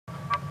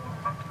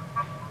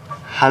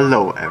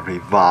Hello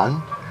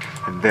everyone,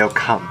 and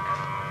welcome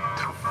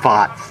to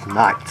 5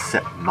 Nights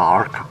at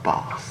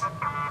Markiplier.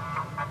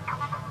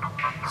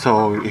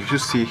 So if you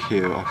see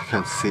here, you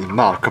can see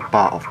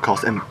Markiplier of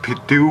course, and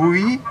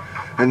Pidui,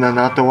 and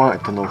another one,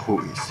 I don't know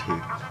who is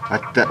here.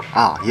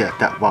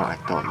 That one I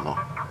don't know.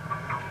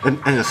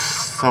 And the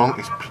song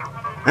is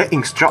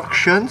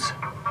instructions.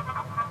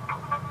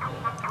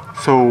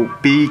 So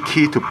B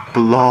key to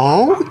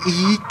blow,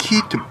 E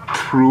key to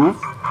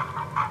prove.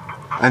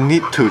 I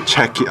need to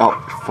check it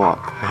out before I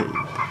play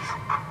this.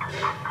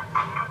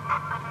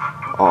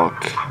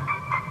 Okay.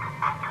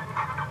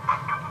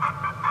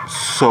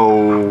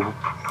 So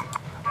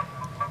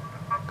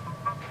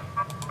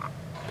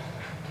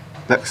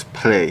let's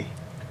play.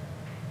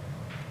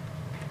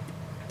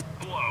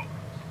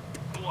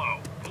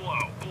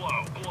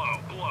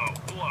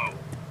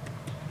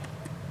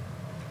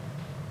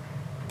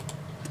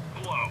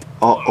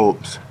 Oh,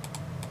 oops.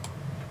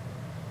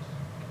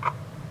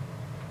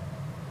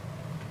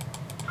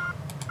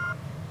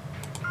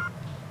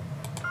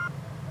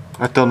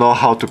 I don't know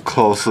how to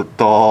close the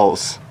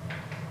doors.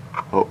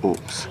 Oh,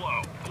 oops.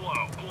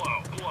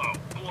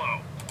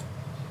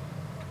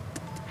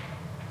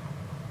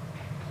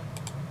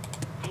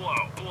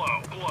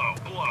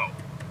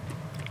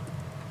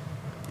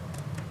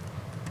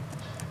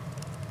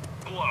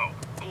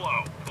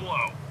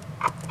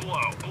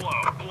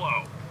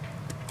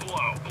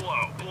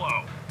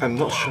 I'm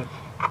not sure.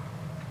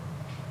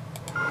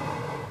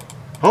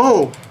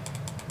 Oh!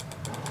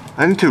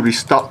 I need to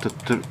restart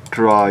the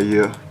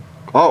dryer.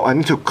 Oh, I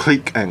need to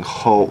click and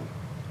hold.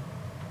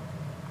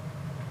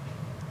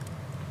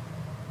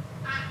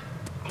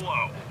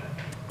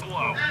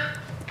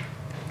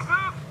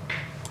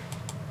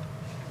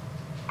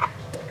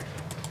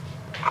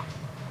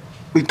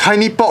 With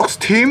tiny box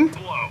team?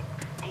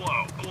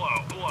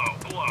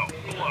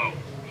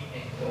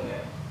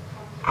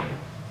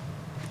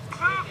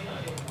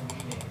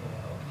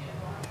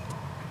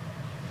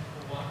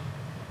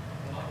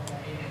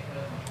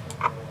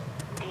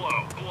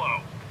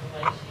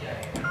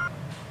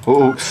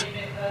 Oops.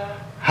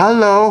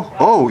 Hello.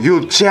 Oh,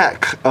 you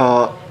Jack.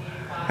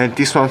 And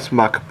this one's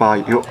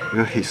Markiplier.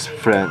 You're his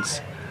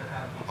friends.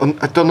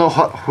 I don't know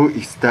who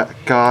is that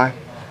guy.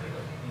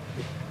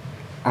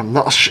 I'm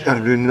not sure.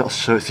 I'm really not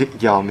sure. Is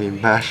it Yummy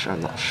Mash?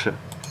 I'm not sure.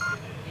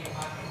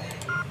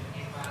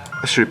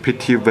 Actually,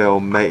 pretty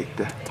well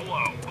made.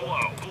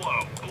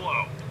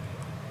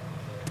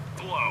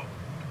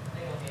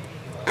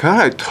 Can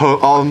I turn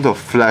on the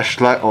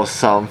flashlight or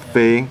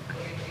something?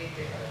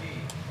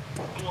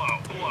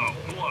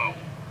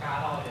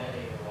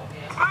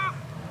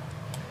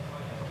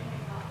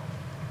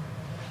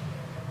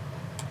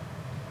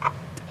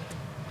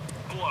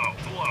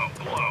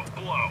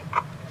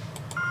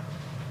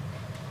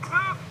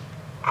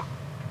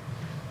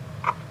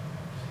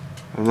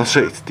 I'm not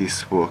sure if this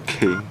is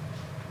working.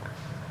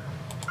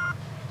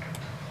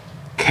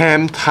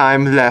 Cam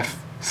time left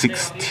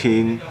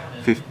 16,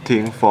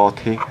 15,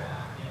 14,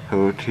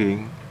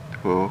 13,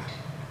 12.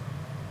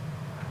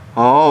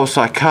 Oh,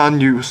 so I can't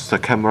use the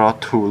camera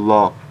too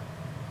long.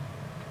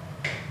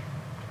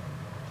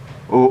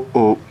 Oh,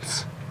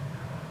 oops.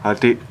 I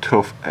did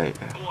 12 AM.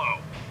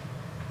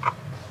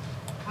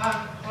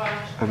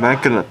 Am I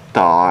gonna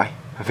die?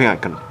 I think I'm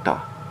gonna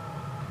die.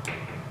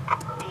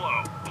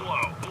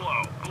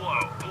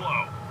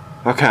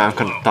 Okay, I'm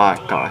gonna die,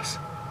 guys.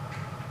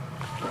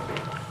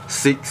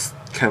 6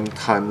 cam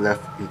time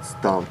left, it's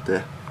down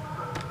there.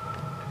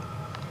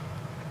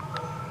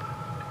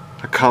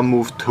 I can't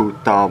move too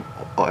down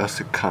or else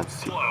you can't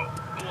see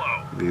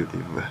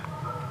really well.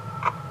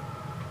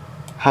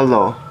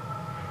 Hello.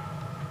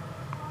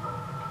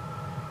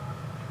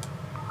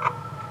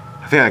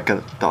 I think I'm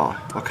gonna die.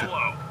 Okay.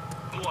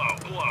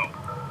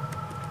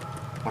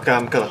 Okay,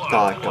 I'm gonna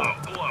die, guys.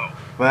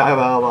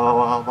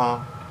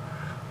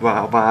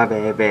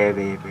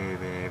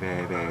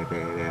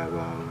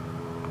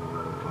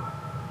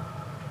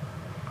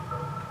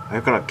 Are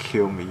you gonna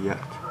kill me yet?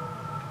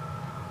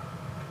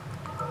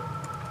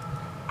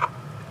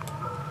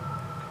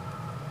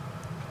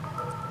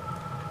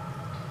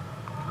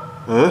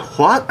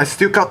 What? I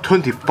still got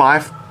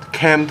 25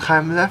 cam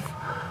time left?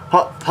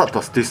 What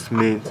does this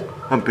mean?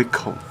 I'm a bit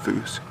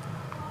confused.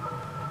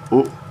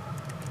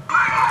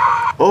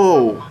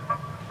 Oh!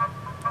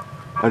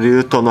 I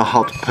really don't know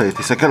how to play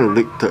this. I gotta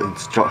read the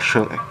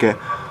instruction again.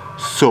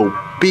 So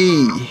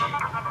B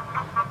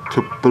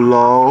to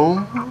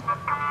blow,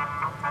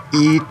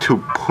 E to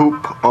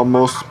poop,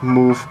 almost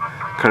move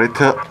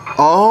character.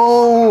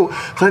 Oh!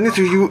 So I need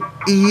to use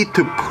E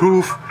to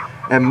prove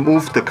and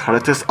move the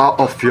characters out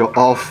of your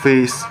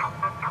office.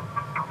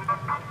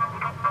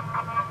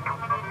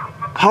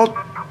 How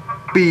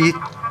B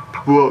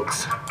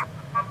works?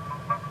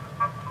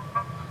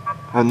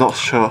 I'm not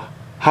sure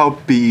how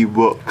B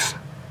works.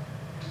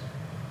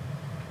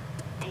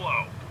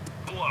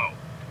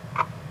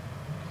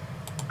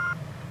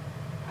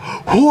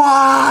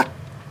 What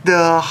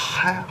the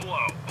hell?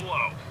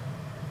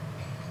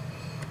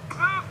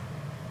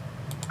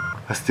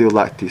 I still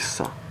like this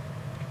song.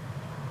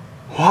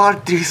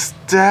 What is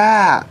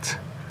that?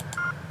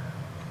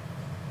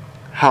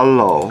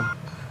 Hello.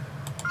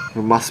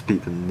 You must be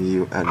the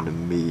new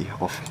enemy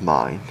of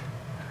mine.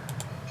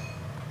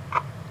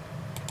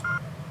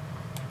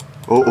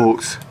 Oh,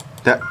 oops.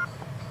 That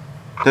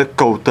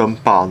golden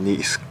bunny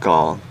is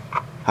gone.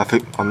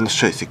 I'm not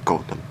sure it's a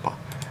golden bunny.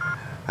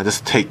 I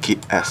just take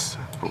it as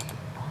a golden bunny.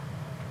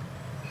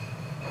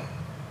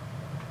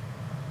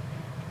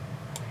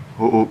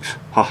 Oh, oops.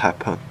 What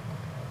happened?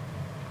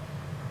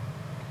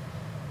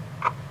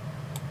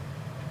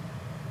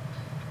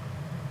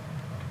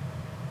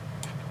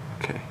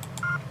 Okay.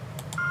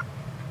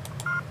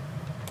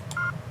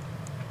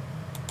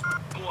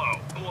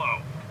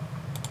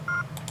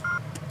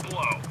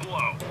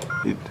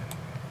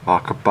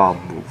 Markiplier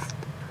moved.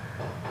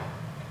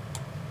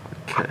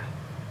 Okay.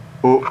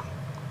 Oh.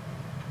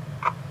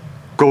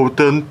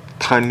 Golden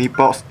Tiny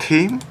Box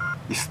Team?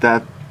 Is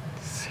that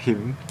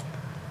him?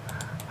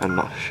 I'm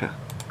not sure.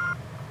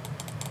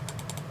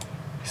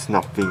 It's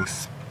nothing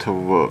to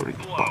worry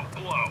about.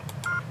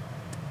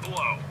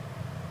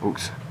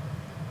 Oops.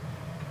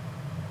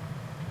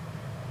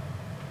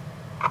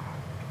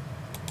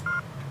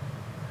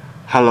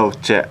 Hello,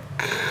 Jack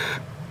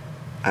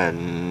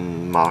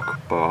and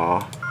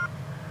Markiplier.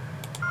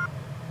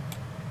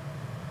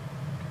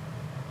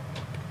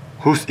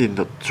 Who's in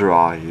the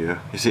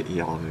dryer? Is it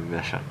your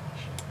animation?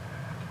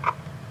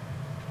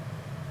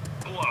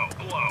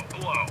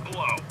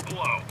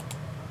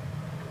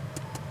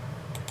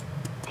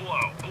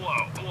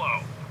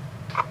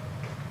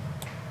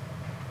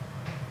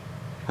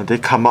 And they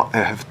come up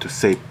and have to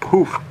say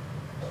poof.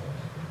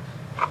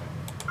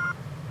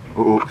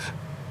 Oops.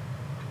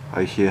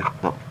 Are you here?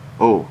 No.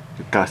 Oh,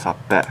 you guys are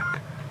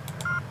back.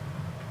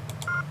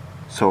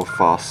 So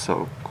far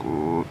so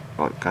good.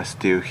 Oh, you guys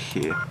still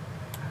here.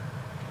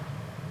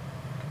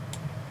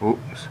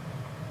 Oops.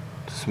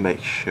 Just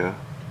make sure.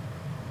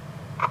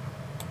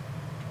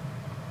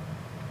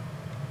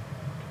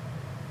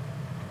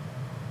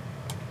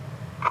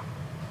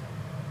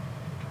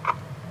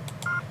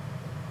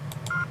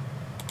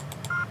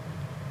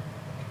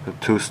 The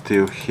two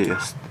still here.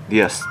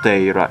 Yeah,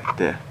 stay right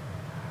there.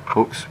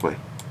 Oops, wait.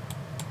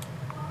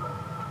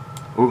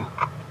 Ooh.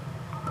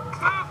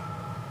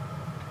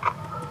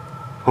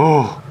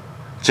 Oh,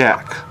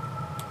 Jack.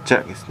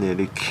 Jack is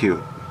nearly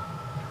killed.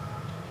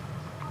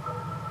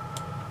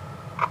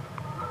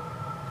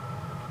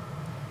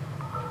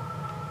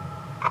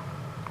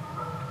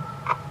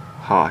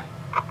 Hi.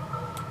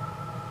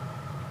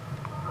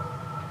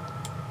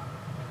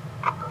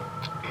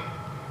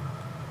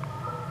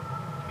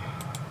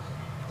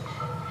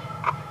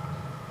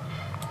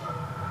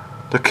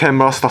 The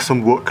camera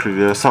doesn't work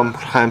clear.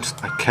 Sometimes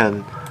I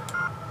can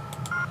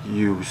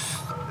use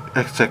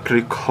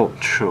exactly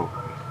control.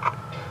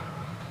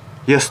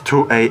 Yes,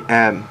 2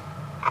 AM.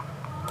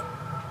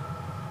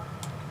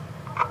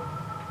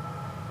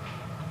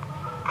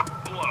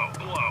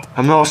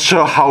 I'm not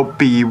sure how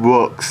B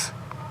works.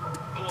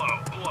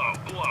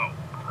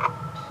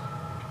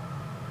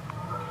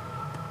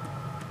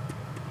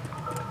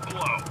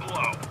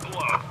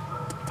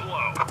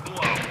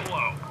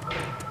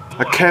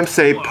 I can't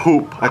say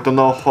poop, I don't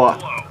know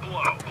what.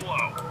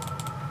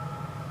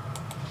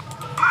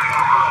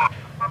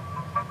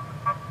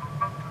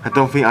 I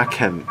don't think I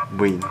can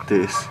win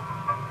this.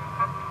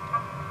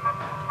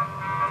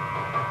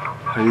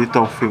 I really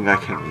don't think I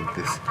can win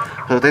this.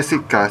 So that's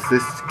it guys,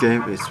 this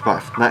game is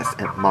Five Nights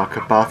at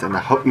Markiplier and I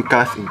hope you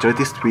guys enjoyed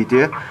this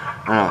video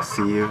and I'll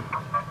see you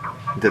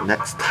the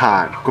next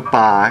time.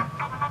 Goodbye.